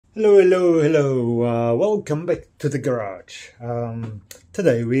Hello, welcome back to the garage.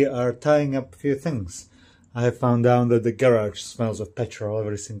 Today we are tying up a few things. I have found out that the garage smells of petrol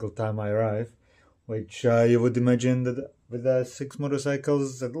every single time I arrive, which you would imagine that with 6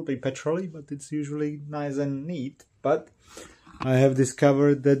 motorcycles it'll be petrol-y, but it's usually nice and neat. But I have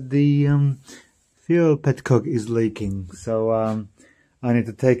discovered that the fuel petcock is leaking, so I need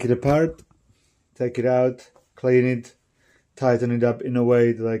to take it apart, take it out, clean it, tighten it up in a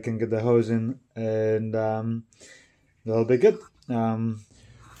way that I can get the hose in, and that'll be good.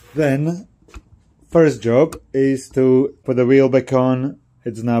 Then first job is to put the wheel back on.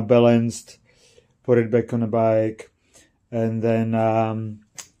 It's now balanced, put it back on the bike, and then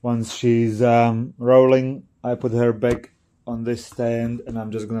once she's rolling, I put her back on this stand, and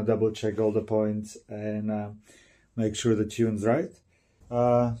I'm just gonna double check all the points and make sure the tune's right.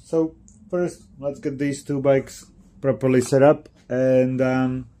 So first, let's get these two bikes properly set up, and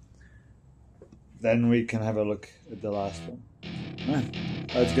then we can have a look at the last one. Right,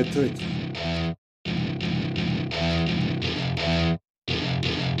 let's get to it.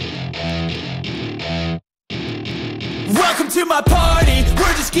 Welcome to my party,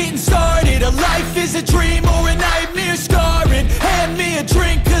 we're just getting started. A life is a dream or a nightmare scarring. Hand me a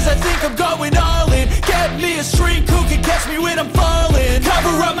drink cause I think I'm going all in. Get me a shrink who can catch me when I'm falling.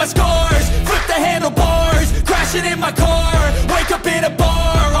 Cover up my scars, flip the handlebars, crashing in my car, wake up in a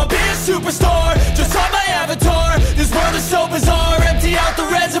bar. I'll be a superstar, just on my avatar. This world is so bizarre, empty out the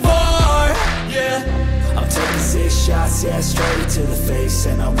reservoir. Yeah, I'm taking 6 shots, yeah, straight to the face.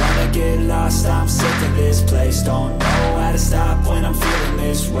 And I wanna get lost, I'm sick of this place. Don't know how to stop when I'm feeling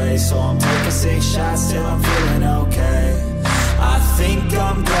this way. So I'm taking 6 shots till I'm feeling okay. I think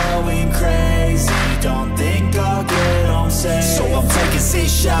I'm going crazy, don't think I'll get home safe. So I'm taking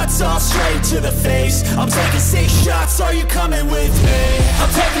 6 shots, all straight to the face. I'm taking 6 shots, are you coming with me? I'm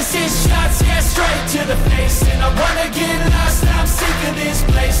taking 6 shots, yeah, straight to the face. And I wanna get lost, I'm sick of this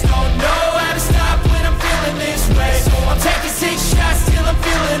place. Don't know how to stop when I'm feeling this way. So I'm taking 6 shots till I'm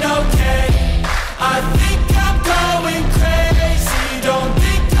feeling okay. I think I'm going crazy, don't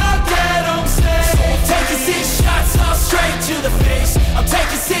think I'll get home safe. So I'm taking 6 shots, all straight to the face. I'm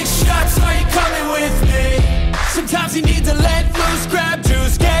taking 6 shots, are you coming with me? Sometimes you need to let loose, grab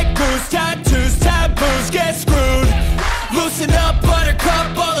juice, get goose, tattoos, taboos, get screwed. Loosen up,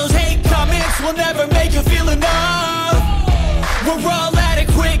 buttercup, all those hate comments will never make you feel enough. We're all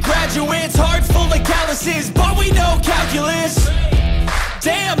adequate graduates, heart full of calluses, but we know calculus.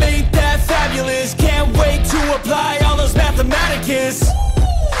 Damn, ain't that fabulous? Can't wait to apply all those mathematicus.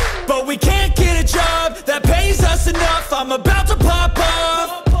 But we can't get a job that pays us enough. I'm about to pop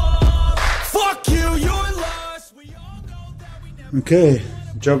off. Fuck you, you're lost. We all know that we never. Okay,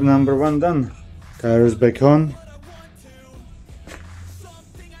 job number 1 done. Tires back on.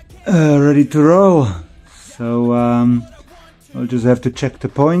 Ready to roll. So I'll just have to check the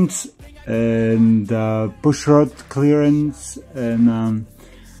points and push rod clearance, and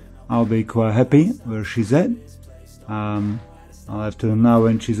I'll be quite happy where she's at. I'll have to, now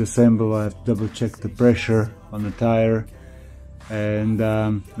when she's assembled, I have to double check the pressure on the tire, and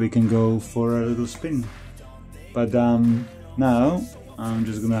we can go for a little spin. But now I'm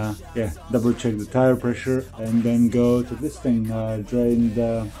just gonna double check the tire pressure and then go to this thing, drain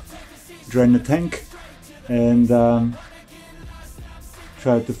the tank, and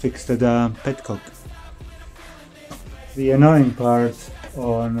try to fix the petcock. The annoying part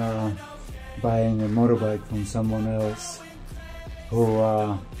on buying a motorbike from someone else who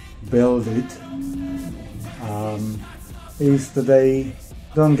built it is that they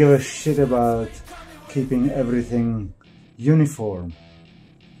don't give a shit about keeping everything uniform.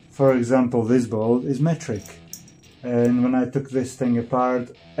 For example, this bolt is metric, and when I took this thing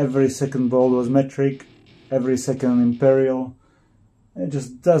apart, every second bolt was metric, every second imperial. It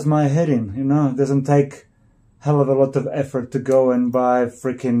just does my head in, you know. It doesn't take hell of a lot of effort to go and buy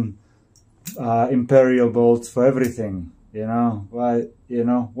freaking imperial bolts for everything, you know. Why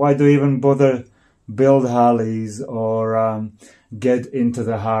do you even bother build Harleys or get into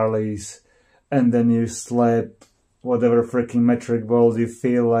the Harleys and then you slap whatever freaking metric bolt you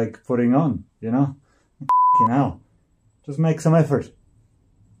feel like putting on, you know? Fucking hell, just make some effort.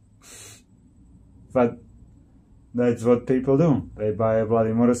 But that's what people do. They buy a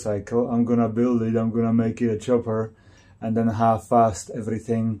bloody motorcycle. I'm gonna build it, I'm gonna make it a chopper, and then half-assed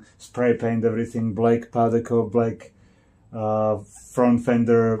everything, spray paint everything black, powder coat black, front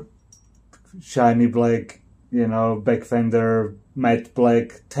fender shiny black, you know, back fender matte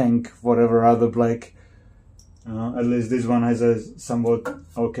black, tank whatever other black. At least this one has a somewhat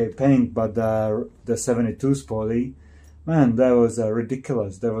okay paint, but the 72 Sporty Man, that was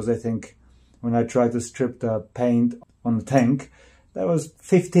ridiculous. That was, I think, when I tried to strip the paint on the tank, that was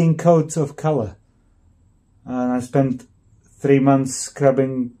 15 coats of color. And I spent 3 months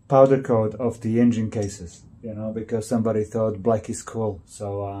scrubbing powder coat off the engine cases, you know, because somebody thought black is cool.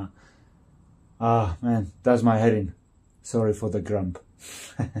 So, man, that's my heading. Sorry for the grump.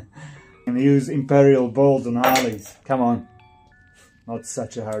 And use Imperial bolts on Harleys. Come on. Not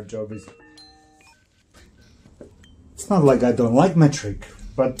such a hard job, is it? It's not like I don't like metric,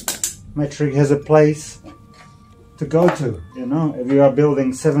 but metric has a place to go to, you know. If you are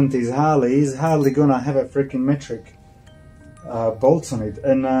building 70s Harley, it's hardly gonna have a freaking metric bolts on it.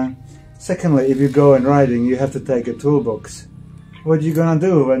 And secondly, if you go and riding, you have to take a toolbox. What are you gonna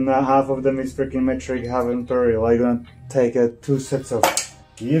do when half of them is freaking metric, half Imperial? Are you gonna take 2 sets of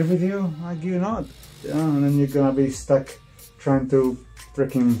gear with you? Like, you're not, you know, and then you're gonna be stuck trying to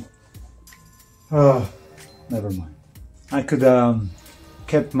freaking... Oh, never mind. I could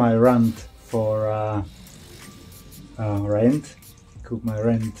kept my rent for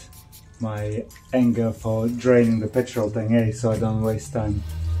my anger for draining the petrol tank, so I don't waste time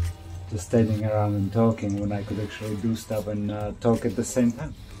just standing around and talking when I could actually do stuff and talk at the same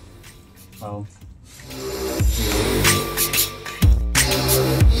time. Well,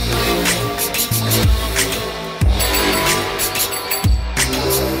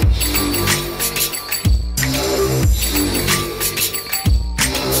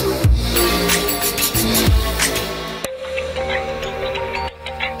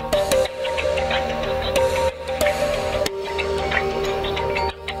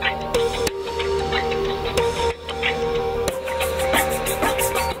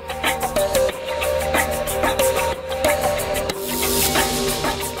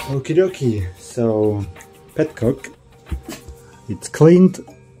 okie dokie, so petcock, it's cleaned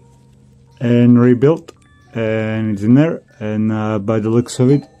and rebuilt and it's in there, and by the looks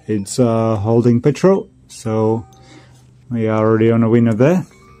of it, it's holding petrol, so we are already on a winner there.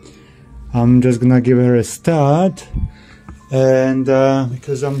 I'm just gonna give her a start, and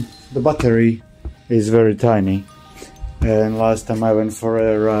because the battery is very tiny, and last time I went for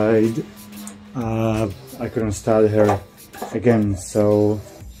a ride I couldn't start her again, so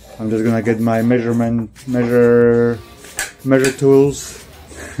I'm just gonna get my measure tools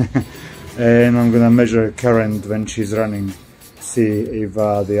and I'm gonna measure current when she's running, see if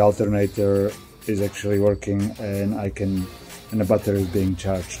the alternator is actually working and the battery is being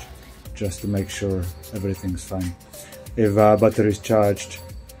charged, just to make sure everything's fine. If battery is charged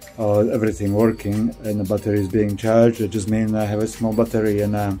or everything working and the battery is being charged, it just means I have a small battery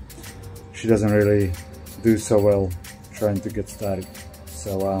and she doesn't really do so well trying to get started.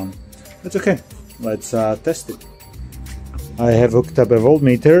 So that's okay, let's test it. I have hooked up a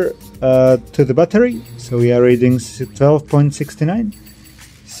voltmeter to the battery, so we are reading 12.69.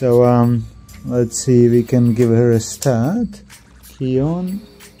 So let's see if we can give her a start. Key on,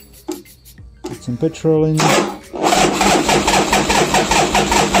 put some petrol in.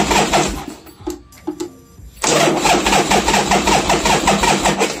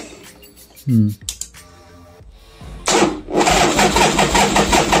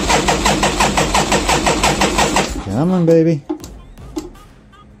 Come on, baby.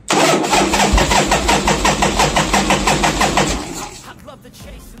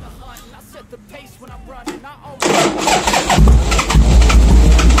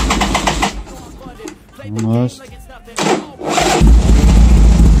 Almost.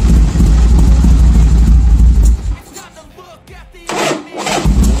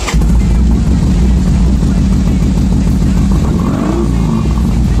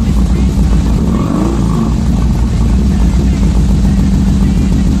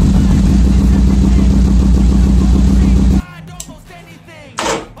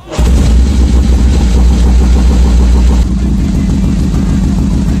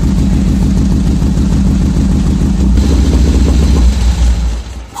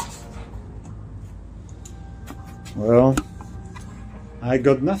 Well, I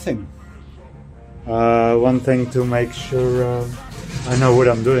got nothing. One thing to make sure I know what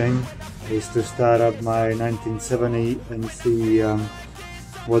I'm doing is to start up my 1970 and see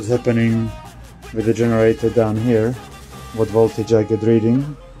what's happening with the generator down here, what voltage I get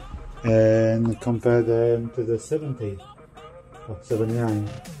reading, and compare them to the 70 or 79.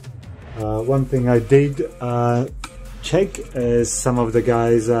 One thing I did check, as some of the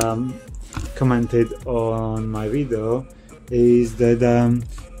guys commented on my video, is that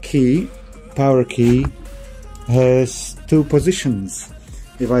power key has 2 positions.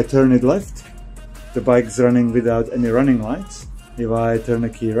 If I turn it left, the bike's running without any running lights. If I turn the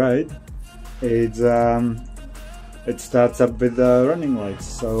key right, it's it starts up with the running lights.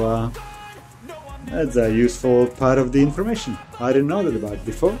 So that's a useful part of the information. I didn't know that about it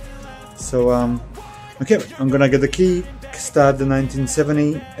before. So okay, I'm gonna get the key, start the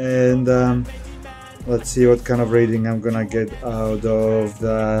 1970, and let's see what kind of reading I'm gonna get out of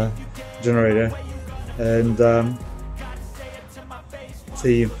the generator, and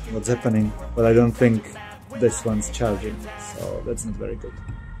see what's happening. But I don't think this one's charging, so that's not very good.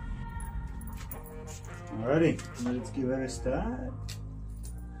 Alrighty, let's give it a start.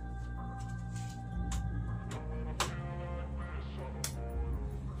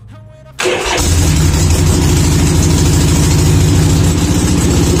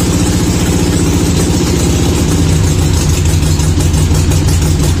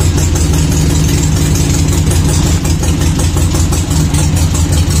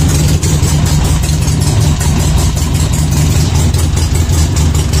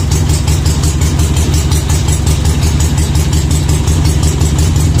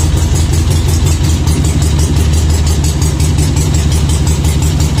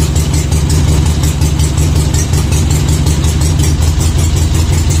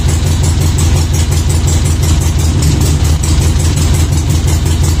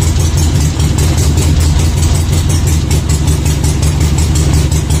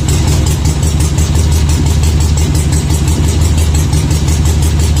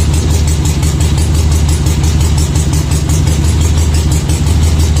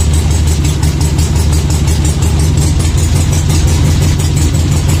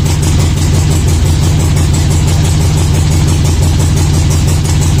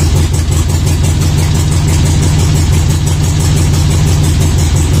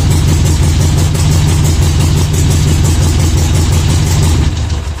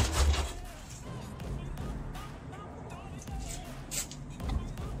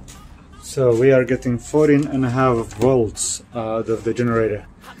 So we are getting 14.5 volts out of the generator,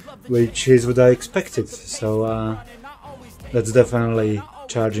 which is what I expected. So that's definitely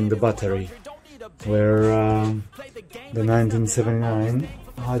charging the battery. Where the 1979,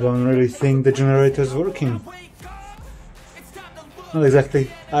 I don't really think the generator is working. Not exactly.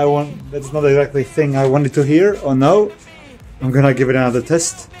 That's not exactly thing I wanted to hear. Or no, I'm gonna give it another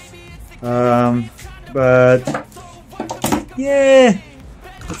test. But yeah,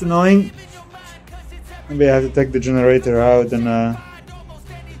 that's annoying. Maybe I have to take the generator out and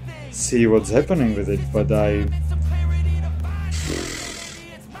see what's happening with it, but I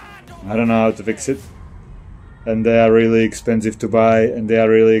don't know how to fix it. And they are really expensive to buy, and they are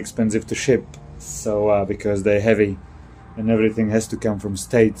really expensive to ship. So because they're heavy, and everything has to come from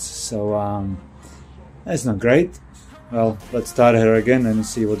States. So that's not great. Well, let's start her again and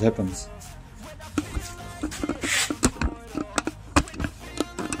see what happens.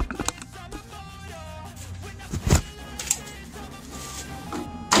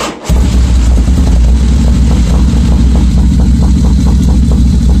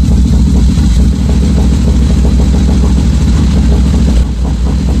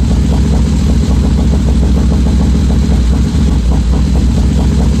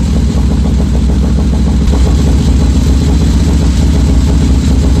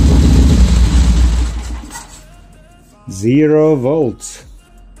 Zero volts.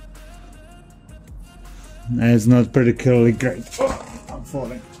 That's not particularly great. Oh, I'm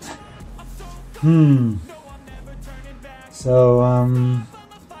falling. So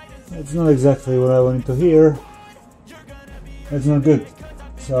it's not exactly what I wanted to hear. It's not good.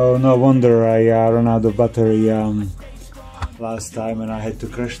 So no wonder I ran out of battery last time and I had to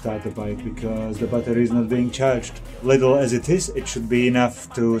crash start the bike because the battery is not being charged. Little as it is, it should be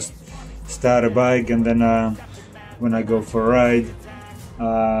enough to start a bike, and then when I go for a ride,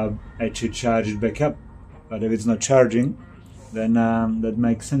 I should charge it back up. But if it's not charging, then that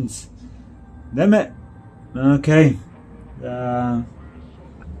makes sense. Damn it! Okay,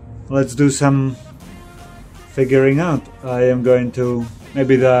 let's do some figuring out. I am going to,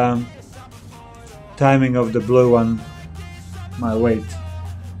 maybe the timing of the blue one might wait,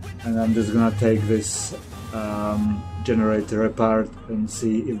 and I'm just gonna take this generator apart and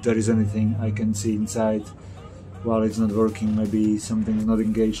see if there is anything I can see inside. While it's not working, maybe something's not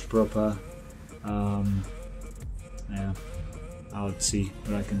engaged proper. Yeah, I'll see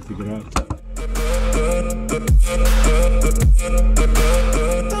what I can figure out.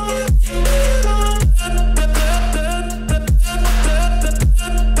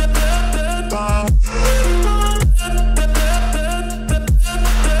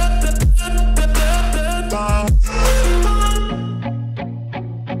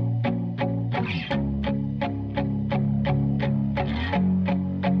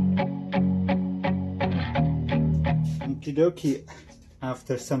 dokie,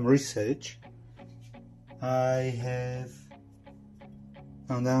 after some research I have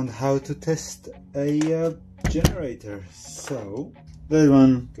found out how to test a generator. So that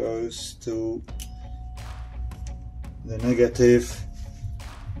one goes to the negative,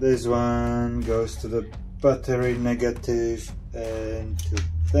 this one goes to the battery negative, and to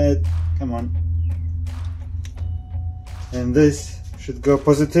that, come on, and this should go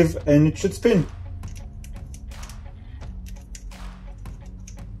positive and it should spin.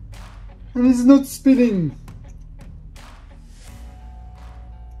 And it's not spinning.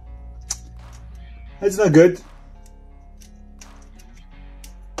 It's not good.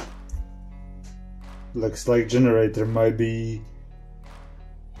 Looks like generator might be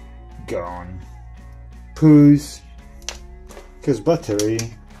gone. Poos. Because battery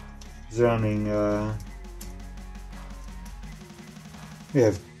is running, we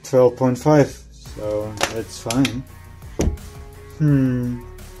have 12.5, so that's fine.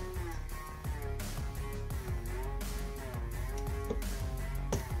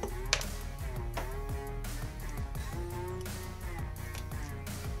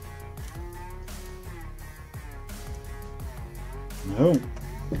 No,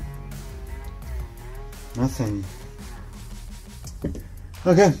 nothing.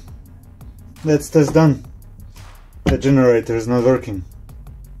 Okay, that's test done. The generator is not working.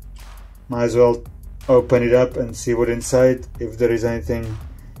 Might as well open it up and see what's inside, if there is anything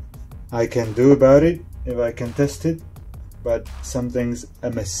I can do about it, if I can test it, but something's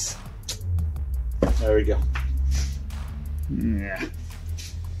amiss. There we go. Yeah.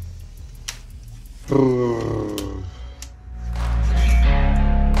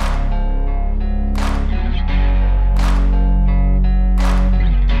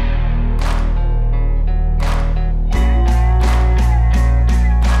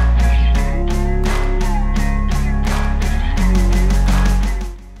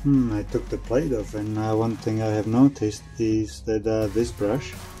 I took the plate off, and one thing I have noticed is that this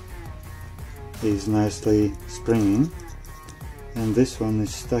brush is nicely springing and this one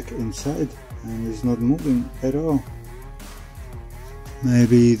is stuck inside and is not moving at all.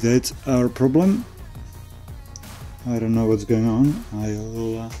 Maybe that's our problem. I don't know what's going on.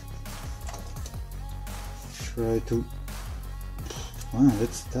 I'll try to... Wow,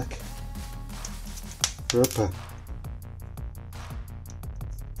 that's stuck proper.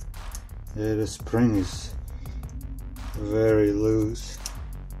 Yeah, the spring is very loose.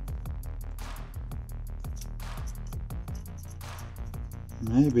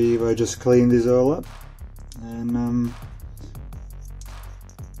 Maybe if I just clean this all up and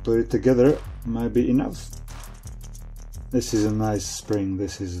put it together, might be enough. This is a nice spring.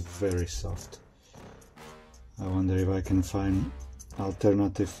 This is very soft. I wonder if I can find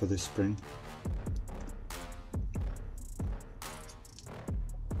alternative for this spring.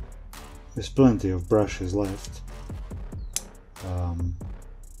 There's plenty of brushes left.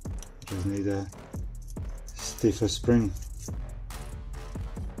 Just need a stiffer spring.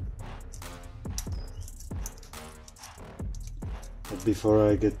 But before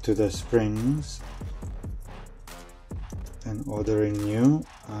I get to the springs and ordering new,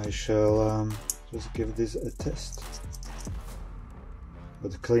 I shall just give this a test.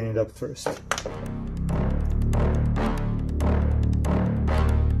 But clean it up first.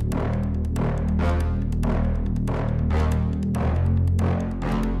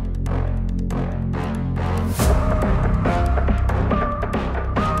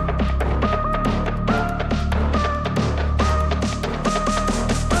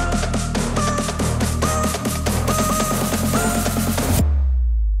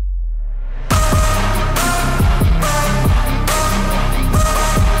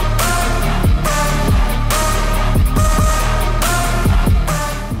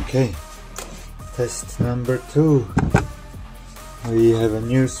 Okay, test number 2. We have a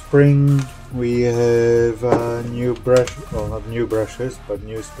new spring, we have a new brush, well not new brushes, but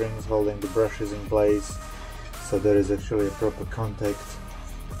new springs holding the brushes in place, so there is actually a proper contact.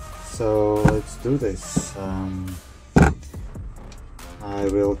 So let's do this. I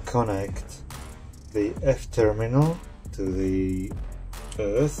will connect the F terminal to the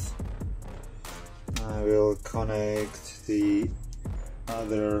earth. I will connect the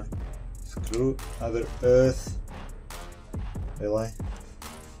other screw, other earth relay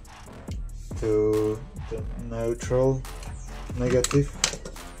to the neutral negative,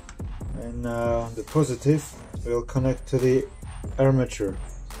 and the positive will connect to the armature.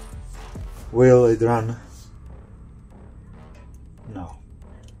 Will it run? No.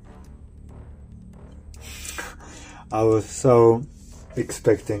 I was so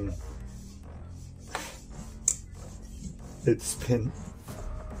expecting it spin.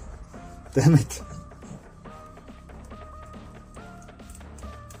 Damn it.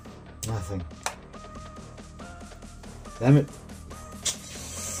 Nothing. Damn it.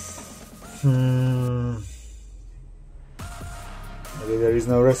 Maybe there is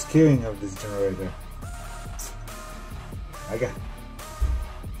no rescuing of this generator.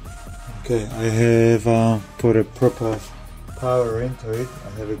 Okay, I have put a proper power into it. I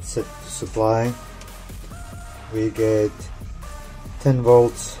have it set to supply. We get 10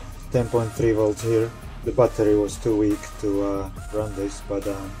 volts, 10.3 volts here. The battery was too weak to run this, but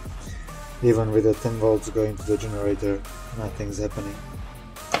even with the 10 volts going to the generator, nothing's happening.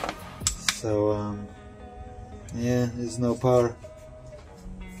 So yeah, there's no power.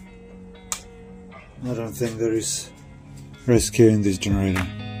 I don't think there is rescue in this generator.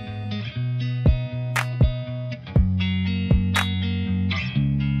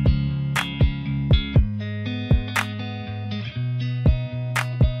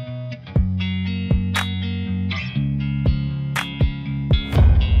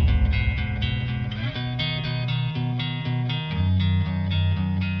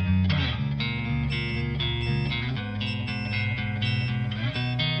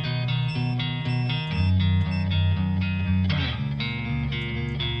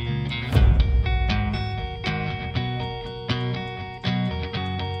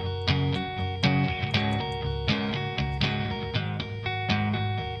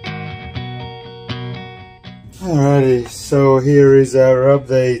 Alrighty, so here is our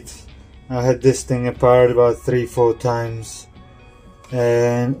update. I had this thing apart about 3-4 times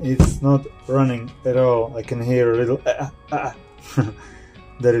and it's not running at all. I can hear a little that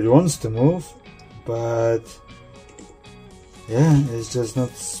it wants to move, but yeah, it's just not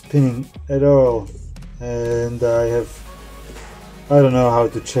spinning at all. And I don't know how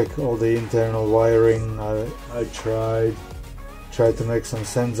to check all the internal wiring. I tried to make some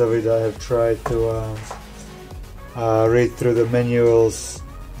sense of it. I have tried to read through the manuals.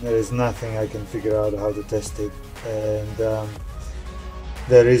 There is nothing I can figure out how to test it, and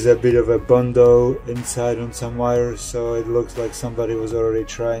there is a bit of a bondo inside on some wires, so it looks like somebody was already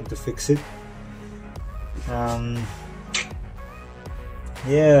trying to fix it.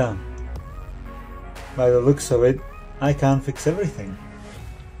 Yeah, by the looks of it, I can't fix everything,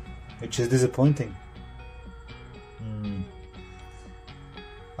 which is disappointing.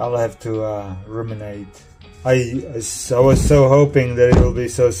 I'll have to ruminate. I was so hoping that it will be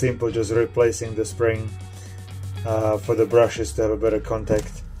so simple, just replacing the spring for the brushes to have a better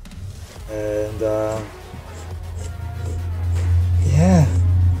contact, and yeah,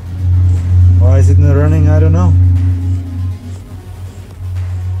 why is it not running? I don't know.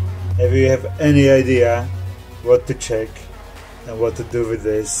 If you have any idea what to check and what to do with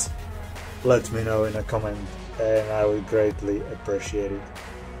this, let me know in a comment and I would greatly appreciate it.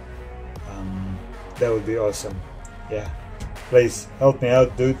 That would be awesome. Yeah, please help me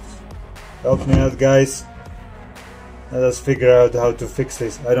out, dude. Help me out, guys. Let us figure out how to fix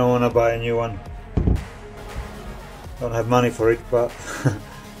this. I don't want to buy a new one. Don't have money for it, but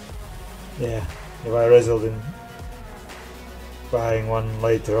yeah, if I result in buying one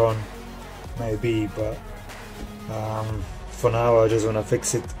later on, maybe, but for now I just want to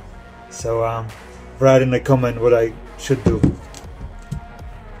fix it. So write in the comment what I should do.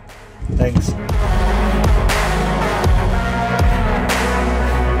 Thanks.